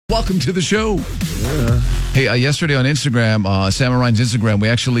Welcome to the show. Yeah. Hey, yesterday on Instagram, Sam and Ryan's Instagram, we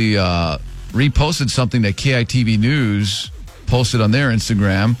actually reposted something that KITV News posted on their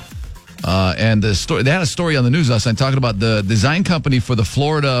Instagram. And the story, they had a story on the news last night talking about the design company for the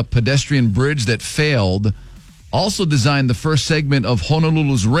Florida pedestrian bridge that failed also designed the first segment of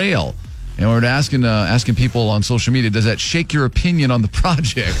Honolulu's rail. And we're asking people on social media, does that shake your opinion on the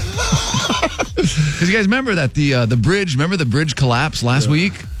project? Because you guys remember that the bridge collapsed last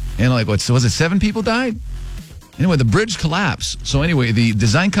week? And was it 7 people died? Anyway, the bridge collapsed. So anyway, the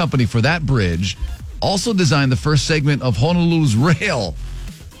design company for that bridge also designed the first segment of Honolulu's rail.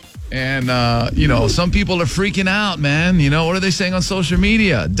 And, some people are freaking out, man. What are they saying on social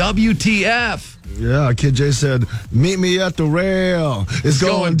media? WTF. Yeah, Kid J said, meet me at the rail. It's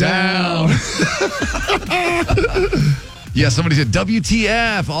going down. Yeah, somebody said,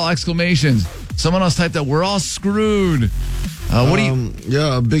 WTF, all exclamations. Someone else typed that, we're all screwed. What do you...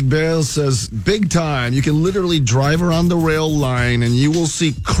 Yeah, Big Bear says, big time. You can literally drive around the rail line and you will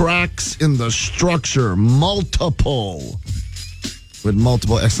see cracks in the structure. Multiple. With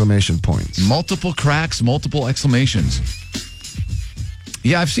multiple exclamation points. Multiple cracks, multiple exclamations.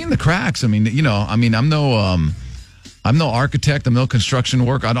 Yeah, I've seen the cracks. I'm no architect. I'm no construction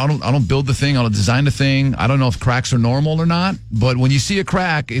worker. I don't build the thing. I don't design the thing. I don't know if cracks are normal or not. But when you see a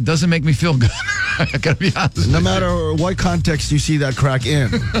crack, it doesn't make me feel good. I gotta be honest. No matter what context you see that crack in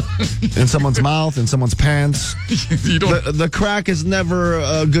someone's mouth, in someone's pants, the crack is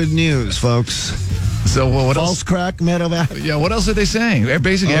never good news, folks. So what False else? Crack, medevac. Yeah, what else are they saying?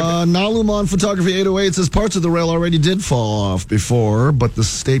 Basically, Nalumon Photography 808 says parts of the rail already did fall off before, but the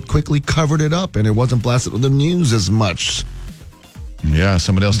state quickly covered it up, and it wasn't blasted with the news as much. Yeah,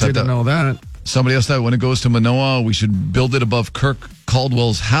 somebody else didn't know that. Somebody else thought when it goes to Manoa, we should build it above Kirk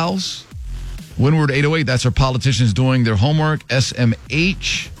Caldwell's house. Windward 808, that's our politicians doing their homework.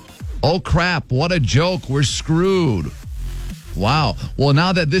 SMH. Oh, crap, what a joke. We're screwed. Wow. Well,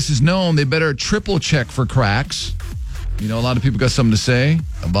 now that this is known, they better triple check for cracks. A lot of people got something to say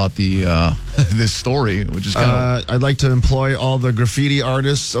about the this story, which is kind of... I'd like to employ all the graffiti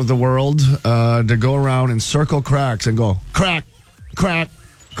artists of the world to go around and circle cracks and go, crack, crack,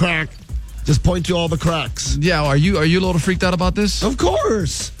 crack. Just point to all the cracks. Yeah, are you a little freaked out about this? Of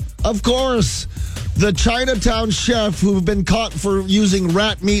course. Of course. The Chinatown chef who've been caught for using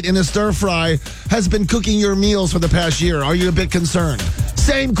rat meat in a stir fry has been cooking your meals for the past year. Are you a bit concerned?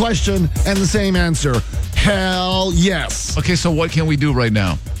 Same question and the same answer. Hell yes. Okay, so what can we do right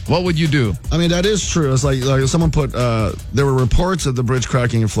now? What would you do? I mean, that is true. It's like someone put, there were reports of the bridge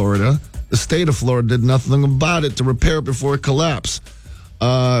cracking in Florida. The state of Florida did nothing about it to repair it before it collapsed.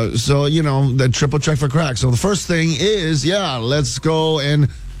 The triple check for cracks. So the first thing is, let's go and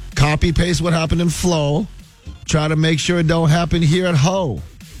copy paste what happened in Flow. Try to make sure it don't happen here at Ho.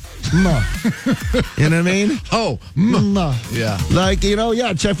 You know what I mean? Ho. Yeah.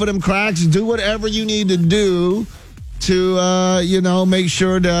 Check for them cracks. Do whatever you need to do to, make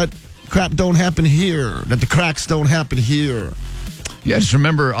sure that crap don't happen here, that the cracks don't happen here. Yeah, just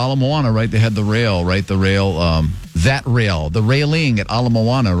remember Ala Moana, right? They had the rail, right? The railing at Ala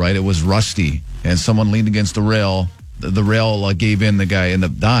Moana, right? It was rusty, and someone leaned against the rail. The rail gave in, the guy ended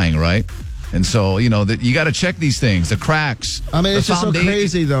up dying, right? And so, you got to check these things, the cracks. I mean, it's just so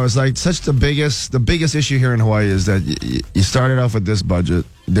crazy, though. It's like the biggest issue here in Hawaii is that you started off with this budget,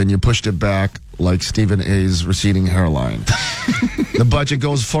 then you pushed it back like Stephen A's receding hairline. The budget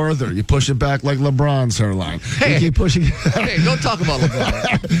goes further. You push it back like LeBron's hairline. Hey, you keep pushing. Hey, don't talk about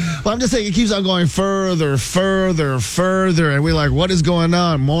LeBron. Well, I'm just saying it keeps on going further, and we're like, what is going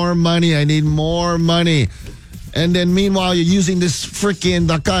on? More money. I need more money. And then meanwhile, you're using this freaking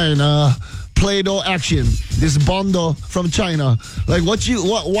Play-Doh action, this Bondo from China. Like,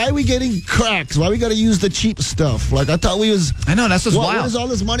 why are we getting cracks? Why we got to use the cheap stuff? Like, I thought I know, that's just wild. What is all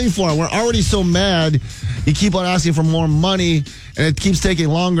this money for? We're already so mad. You keep on asking for more money, and it keeps taking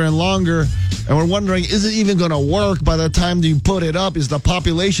longer and longer. And we're wondering, is it even going to work by the time you put it up? Is the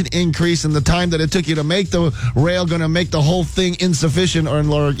population increase and the time that it took you to make the rail going to make the whole thing insufficient or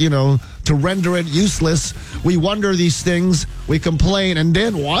to render it useless? We wonder these things. We complain. And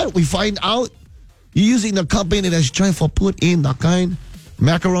then what? We find out you're using the company that's trying to put in the kind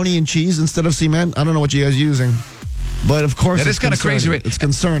macaroni and cheese instead of cement. I don't know what you guys are using. But of course, it's kind of crazy. Right? It's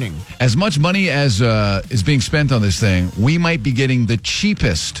concerning. As much money as is being spent on this thing, we might be getting the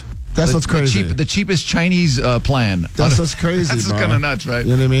cheapest. That's what's crazy. The cheapest Chinese plan. That's what's crazy. That's kind of nuts, right?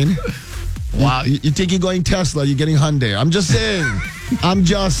 You know what I mean? Wow. You think you're going Tesla, you're getting Hyundai. I'm just saying.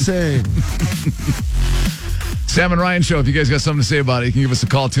 Sam and Ryan Show. If you guys got something to say about it, you can give us a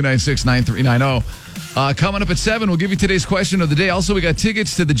call, 296-9390. Coming up at 7, we'll give you today's question of the day. Also, we got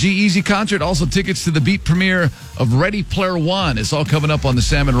tickets to the G-Eazy concert. Also, tickets to the Beat premiere of Ready Player One. It's all coming up on the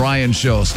Sam and Ryan Show.